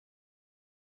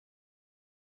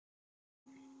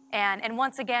And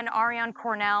once again, Ariane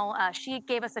Cornell, she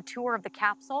gave us a tour of the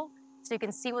capsule so you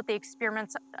can see what the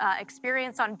experience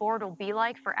on board will be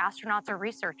like for astronauts or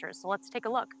researchers. So let's take a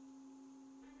look.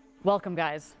 Welcome,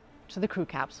 guys, to the crew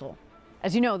capsule.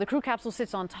 As you know, the crew capsule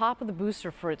sits on top of the booster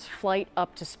for its flight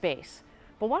up to space.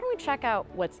 But why don't we check out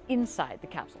what's inside the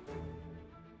capsule?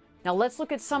 Now let's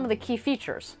look at some of the key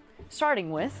features,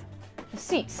 starting with the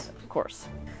seats, of course.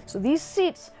 So these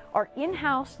seats are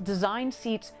in-house designed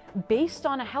seats based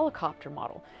on a helicopter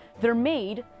model. They're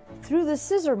made through the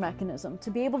scissor mechanism to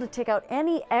be able to take out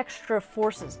any extra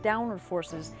forces, downward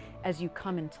forces, as you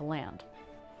come into land.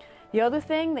 The other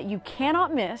thing that you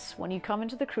cannot miss when you come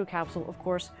into the crew capsule, of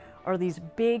course, are these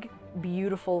big,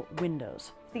 beautiful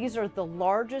windows. These are the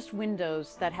largest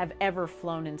windows that have ever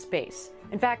flown in space.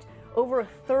 In fact, over a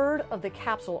third of the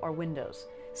capsule are windows.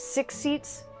 6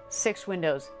 seats, 6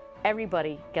 windows.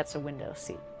 Everybody gets a window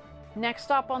seat. Next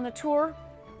stop on the tour,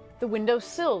 the window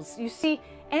sills. You see,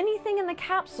 anything in the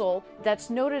capsule that's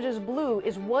noted as blue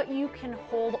is what you can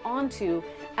hold onto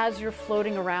as you're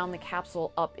floating around the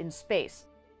capsule up in space.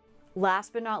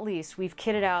 Last but not least, we've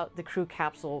kitted out the crew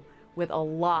capsule with a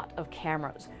lot of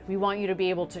cameras. We want you to be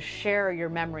able to share your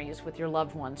memories with your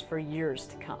loved ones for years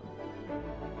to come.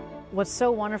 What's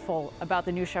so wonderful about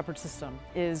the new Shepard system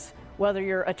is whether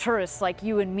you're a tourist like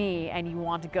you and me and you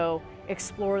want to go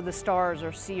explore the stars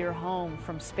or see your home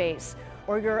from space,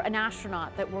 or you're an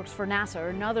astronaut that works for NASA or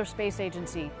another space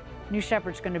agency, New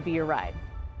Shepard's going to be your ride.